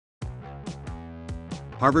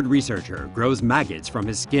Harvard researcher grows maggots from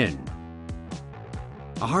his skin.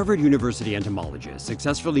 A Harvard University entomologist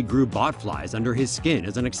successfully grew botflies under his skin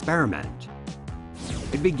as an experiment.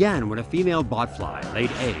 It began when a female botfly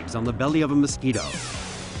laid eggs on the belly of a mosquito.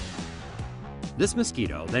 This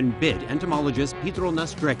mosquito then bit entomologist Piotr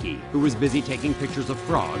Naskrecki, who was busy taking pictures of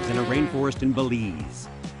frogs in a rainforest in Belize.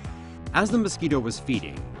 As the mosquito was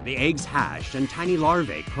feeding, the eggs hatched and tiny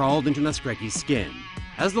larvae crawled into Naskrecki's skin.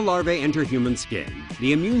 As the larvae enter human skin,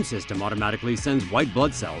 the immune system automatically sends white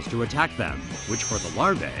blood cells to attack them, which for the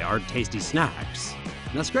larvae are tasty snacks.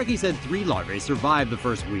 Naskrecki said 3 larvae survived the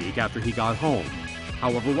first week after he got home.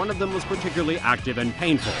 However, one of them was particularly active and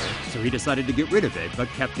painful, so he decided to get rid of it but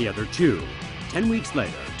kept the other 2. 10 weeks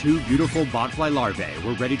later, 2 beautiful botfly larvae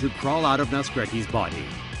were ready to crawl out of Naskrecki's body.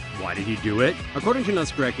 Why did he do it? According to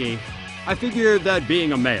Naskrecki, I figured that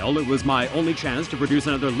being a male, it was my only chance to produce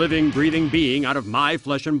another living, breathing being out of my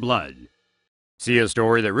flesh and blood. See a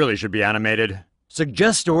story that really should be animated?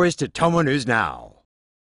 Suggest stories to Tomo News now.